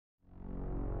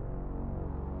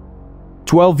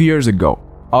12 years ago,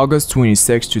 August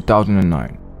 26,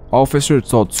 2009, Officer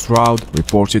Todd Stroud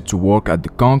reported to work at the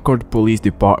Concord Police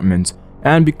Department,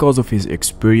 and because of his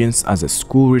experience as a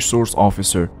school resource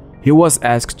officer, he was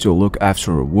asked to look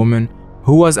after a woman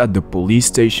who was at the police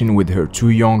station with her 2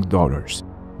 young daughters.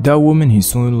 That woman, he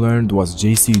soon learned, was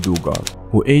Jaycee Dugard,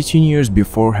 who 18 years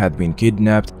before had been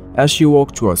kidnapped as she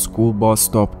walked to a school bus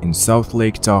stop in South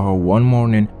Lake Tahoe one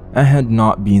morning and had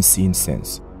not been seen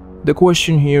since. The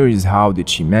question here is, how did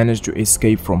she manage to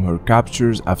escape from her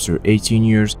captors after 18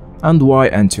 years, and why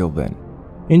until then?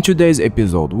 In today's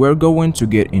episode, we're going to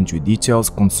get into details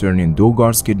concerning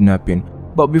Dugard's kidnapping,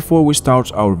 but before we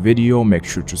start our video, make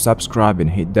sure to subscribe and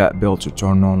hit that bell to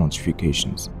turn on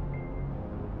notifications.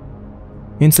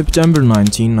 In September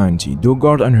 1990,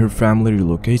 Dugard and her family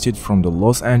relocated from the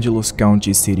Los Angeles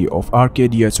County city of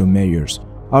Arcadia to Myers,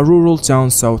 a rural town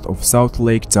south of South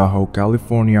Lake Tahoe,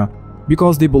 California,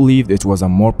 because they believed it was a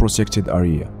more protected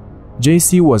area.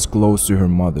 Jaycee was close to her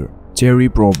mother, Terry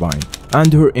Probine,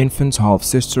 and her infant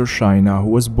half-sister Shaina,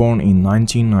 who was born in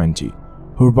 1990.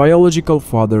 Her biological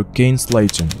father, Kane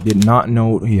Slayton, did not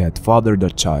know he had fathered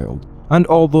the child, and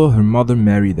although her mother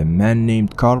married a man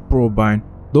named Carl Probine,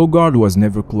 Dugard was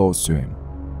never close to him.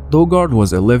 Dugard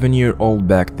was 11-year-old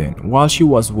back then. While she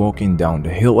was walking down the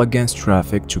hill against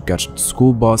traffic to catch the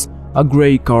school bus, a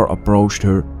gray car approached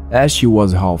her as she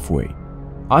was halfway.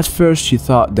 At first, she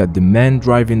thought that the man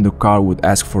driving the car would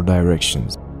ask for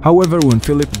directions. However, when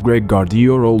Philip Greg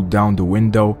Gardillo rolled down the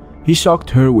window, he shocked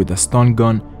her with a stun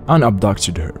gun and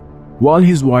abducted her, while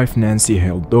his wife Nancy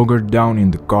held Dugard down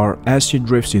in the car as she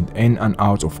drifted in and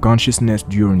out of consciousness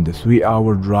during the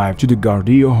 3-hour drive to the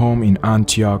Gardillo home in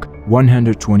Antioch,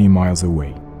 120 miles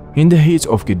away. In the heat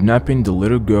of kidnapping the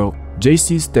little girl,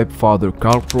 Jaycee's stepfather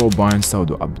Carl Probine saw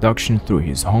the abduction through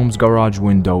his home's garage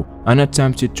window and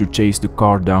attempted to chase the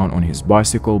car down on his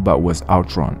bicycle but was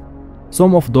outrun.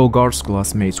 Some of Dugard's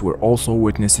classmates were also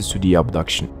witnesses to the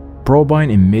abduction. Probine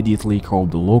immediately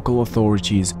called the local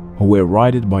authorities, who were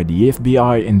raided by the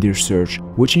FBI in their search,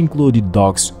 which included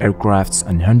dogs, aircrafts,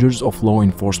 and hundreds of law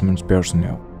enforcement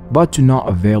personnel. But to no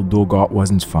avail, Dugard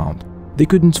wasn't found. They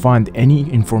couldn't find any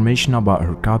information about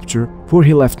her capture, for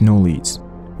he left no leads.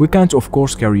 We can't of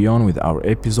course carry on with our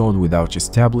episode without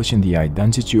establishing the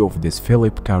identity of this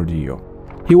Philip Gardillo.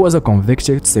 He was a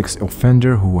convicted sex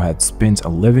offender who had spent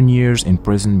 11 years in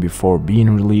prison before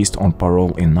being released on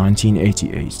parole in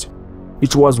 1988.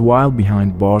 It was while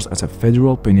behind bars at a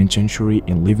federal penitentiary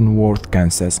in Leavenworth,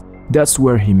 Kansas, that's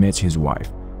where he met his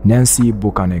wife, Nancy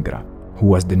Bocanegra, who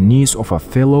was the niece of a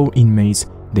fellow inmate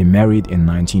they married in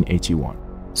 1981.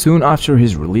 Soon after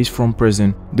his release from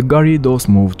prison, the Garridos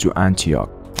moved to Antioch,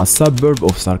 a suburb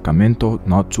of Sacramento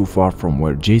not too far from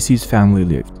where Jaycee's family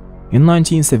lived. In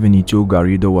 1972,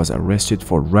 Garrido was arrested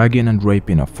for dragging and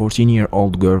raping a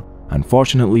 14-year-old girl.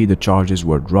 Unfortunately, the charges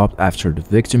were dropped after the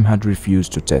victim had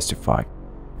refused to testify.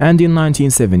 And in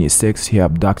 1976, he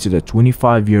abducted a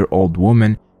 25-year-old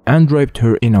woman and raped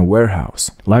her in a warehouse.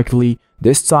 Luckily,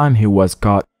 this time he was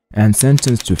caught and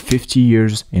sentenced to 50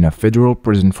 years in a federal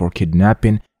prison for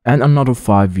kidnapping and another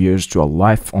 5 years to a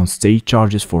life on state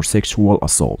charges for sexual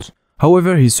assault.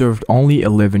 However, he served only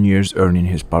 11 years, earning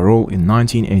his parole in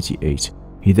 1988.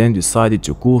 He then decided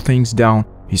to cool things down.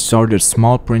 He started a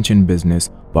small printing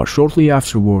business, but shortly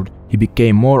afterward, he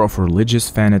became more of a religious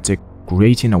fanatic,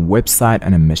 creating a website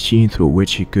and a machine through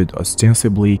which he could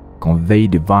ostensibly convey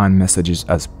divine messages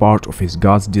as part of his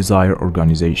God's Desire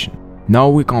organization. Now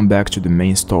we come back to the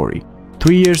main story.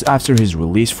 3 years after his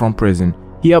release from prison,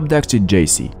 he abducted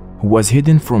Jaycee, who was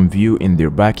hidden from view in their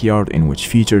backyard, in which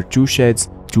featured 2 sheds,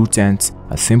 2 tents,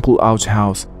 a simple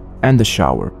outhouse, and a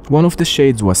shower. One of the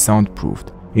shades was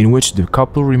soundproofed, in which the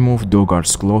couple removed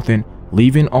Dugard's clothing,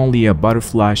 leaving only a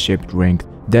butterfly-shaped ring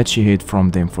that she hid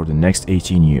from them for the next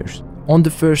 18 years. On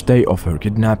the first day of her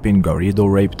kidnapping, Garrido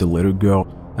raped the little girl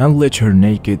and left her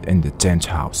naked in the tent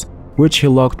house, which he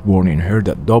locked, warning her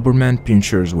that Doberman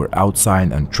pinschers were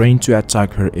outside and trained to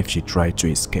attack her if she tried to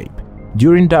escape.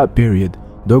 During that period,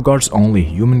 Dugard's only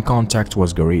human contact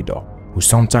was Garrido, who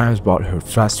sometimes bought her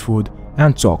fast food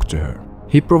and talked to her.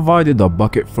 He provided a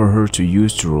bucket for her to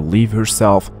use to relieve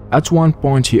herself. At one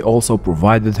point, he also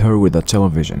provided her with a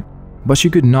television, but she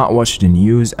could not watch the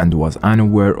news and was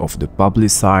unaware of the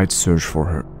publicized search for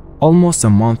her. Almost a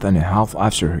month and a half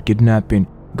after her kidnapping,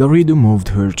 Garrido moved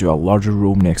her to a larger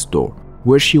room next door,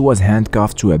 where she was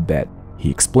handcuffed to a bed. He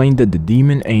explained that the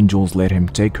demon angels let him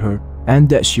take her and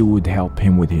that she would help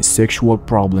him with his sexual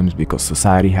problems because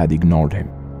society had ignored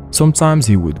him. Sometimes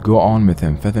he would go on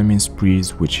methamphetamine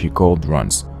sprees, which he called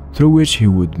runs, through which he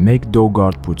would make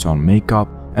Dugard put on makeup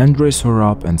and dress her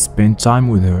up and spend time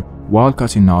with her while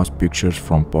cutting out pictures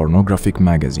from pornographic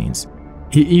magazines.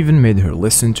 He even made her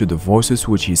listen to the voices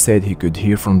which he said he could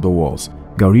hear from the walls.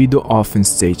 Garrido often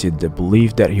stated the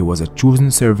belief that he was a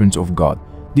chosen servant of God.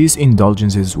 These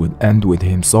indulgences would end with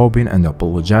him sobbing and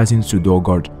apologizing to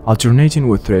Dugard, alternating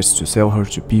with threats to sell her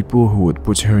to people who would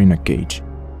put her in a cage.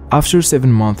 After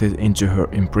 7 months into her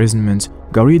imprisonment,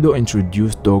 Garrido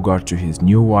introduced Dugard to his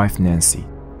new wife Nancy,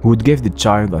 who would give the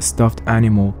child a stuffed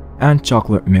animal and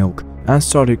chocolate milk, and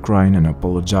started crying and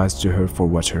apologized to her for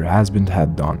what her husband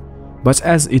had done. But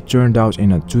as it turned out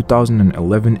in a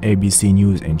 2011 ABC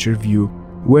News interview,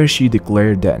 where she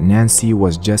declared that Nancy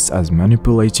was just as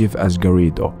manipulative as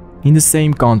Garrido. In the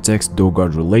same context,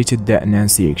 Dugard related that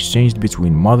Nancy exchanged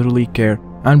between motherly care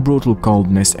and brutal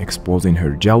coldness, exposing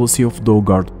her jealousy of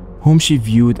Dugard, whom she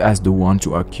viewed as the one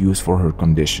to accuse for her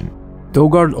condition.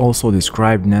 Dugard also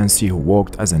described Nancy, who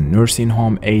worked as a nursing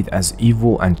home aide, as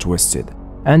evil and twisted.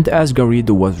 And as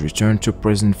Garrido was returned to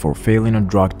prison for failing a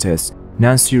drug test,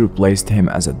 Nancy replaced him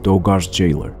as a Dugard's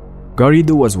jailer.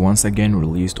 Garrido was once again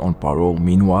released on parole.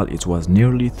 Meanwhile, it was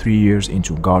nearly 3 years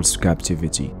into Dugard's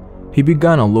captivity. He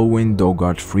began allowing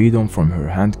Dugard freedom from her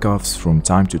handcuffs from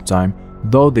time to time,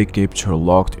 though they kept her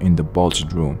locked in the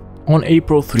bolted room. On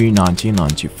April 3,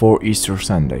 1994, Easter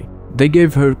Sunday, they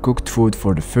gave her cooked food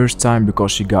for the first time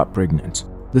because she got pregnant.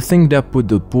 The thing that put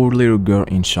the poor little girl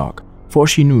in shock, for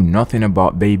she knew nothing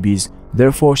about babies.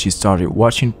 Therefore, she started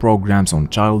watching programs on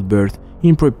childbirth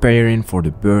in preparing for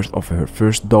the birth of her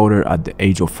first daughter at the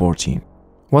age of 14.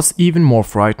 What's even more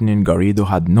frightening, Garrido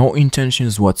had no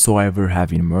intentions whatsoever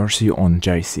having mercy on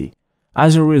Jaycee.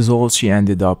 As a result, she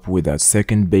ended up with a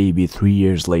second baby 3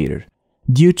 years later.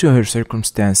 Due to her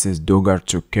circumstances, Dugard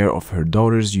took care of her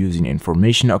daughters using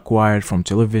information acquired from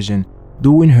television,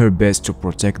 doing her best to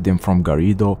protect them from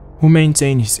Garrido, who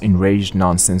maintained his enraged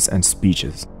nonsense and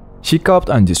speeches. She kept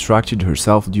and distracted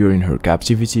herself during her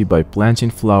captivity by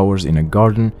planting flowers in a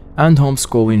garden and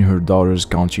homeschooling her daughters,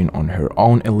 counting on her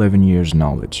own 11 years'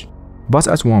 knowledge. But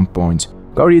at one point,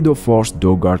 Garrido forced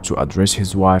Dugard to address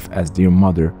his wife as their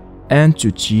mother and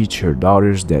to teach her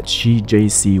daughters that she,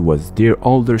 Jaycee, was their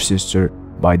older sister.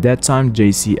 By that time,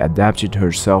 Jaycee adapted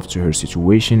herself to her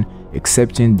situation,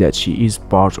 accepting that she is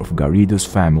part of Garrido's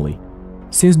family.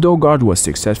 Since Dugard was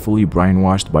successfully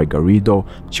brainwashed by Garrido,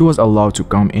 she was allowed to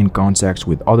come in contact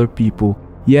with other people,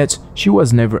 yet she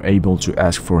was never able to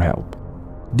ask for help.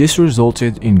 This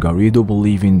resulted in Garrido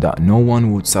believing that no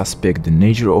one would suspect the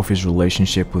nature of his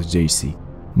relationship with Jaycee.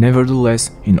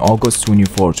 Nevertheless, in August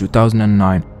 24,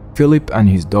 2009, Philip and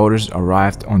his daughters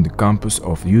arrived on the campus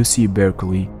of UC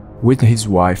Berkeley with his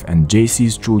wife and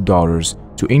Jaycee's two daughters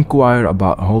to inquire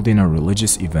about holding a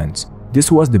religious event.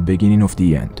 This was the beginning of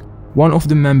the end. One of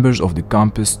the members of the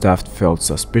campus staff felt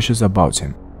suspicious about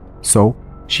him, so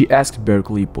she asked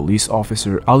Berkeley police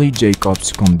officer Ali Jacobs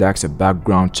to conduct a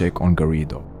background check on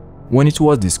Garrido. When it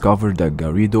was discovered that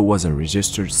Garrido was a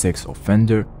registered sex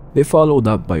offender, they followed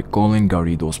up by calling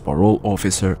Garrido's parole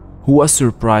officer, who was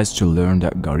surprised to learn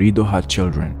that Garrido had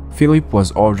children. Philip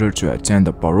was ordered to attend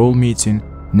a parole meeting.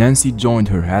 Nancy joined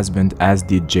her husband, as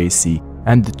did Jaycee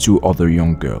and the two other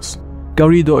young girls.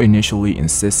 Garrido initially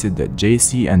insisted that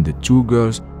Jaycee and the two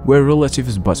girls were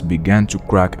relatives, but began to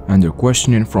crack under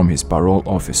questioning from his parole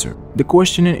officer. The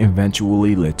questioning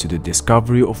eventually led to the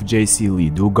discovery of Jaycee Lee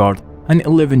Dugard, an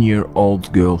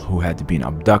 11-year-old girl who had been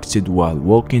abducted while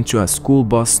walking to a school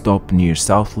bus stop near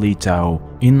South Lee, Tahoe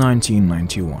in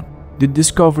 1991. The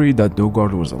discovery that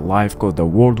Dugard was alive caused a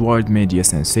worldwide media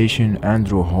sensation and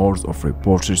drew hordes of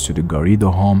reporters to the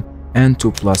Garrido home and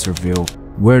to Placerville,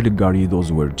 where the Garridos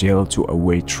were jailed to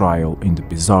await trial in the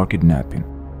bizarre kidnapping.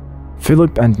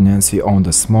 Philip and Nancy owned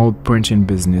a small printing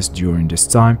business during this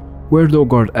time, where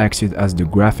Dugard acted as the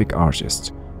graphic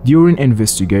artist. During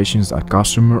investigations, a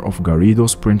customer of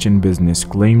Garrido's printing business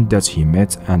claimed that he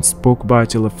met and spoke by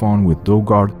telephone with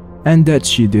Dugard and that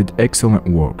she did excellent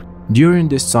work. During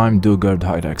this time, Dugard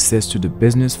had access to the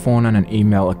business phone and an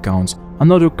email account.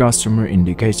 Another customer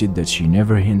indicated that she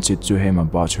never hinted to him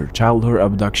about her childhood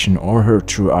abduction or her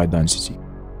true identity.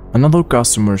 Another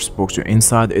customer spoke to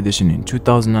Inside Edition in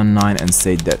 2009 and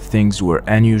said that things were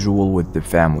unusual with the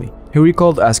family. He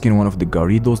recalled asking one of the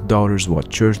Garrido's daughters what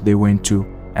church they went to,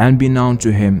 and beknown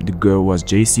to him, the girl was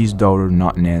Jaycee's daughter,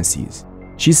 not Nancy's.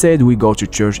 She said, "We go to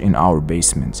church in our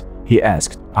basement." He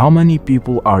asked, "How many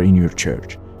people are in your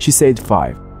church?" She said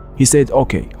 5. He said,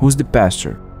 "Okay, who's the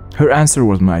pastor?" Her answer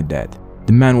was, "My dad."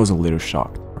 The man was a little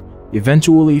shocked.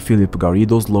 Eventually, Philip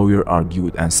Garrido's lawyer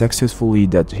argued unsuccessfully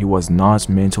that he was not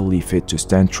mentally fit to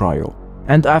stand trial,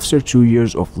 and after 2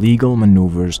 years of legal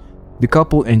maneuvers, the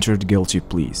couple entered guilty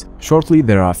pleas. Shortly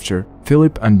thereafter,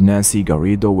 Philip and Nancy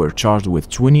Garrido were charged with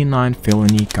 29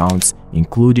 felony counts,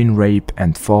 including rape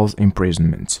and false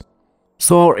imprisonment.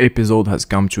 So our episode has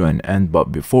come to an end,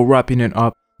 but before wrapping it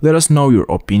up, let us know your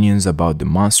opinions about the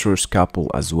monstrous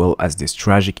couple as well as these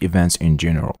tragic events in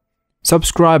general.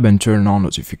 Subscribe and turn on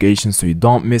notifications so you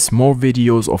don't miss more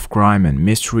videos of crime and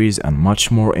mysteries and much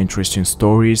more interesting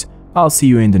stories. I'll see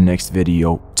you in the next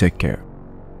video. Take care.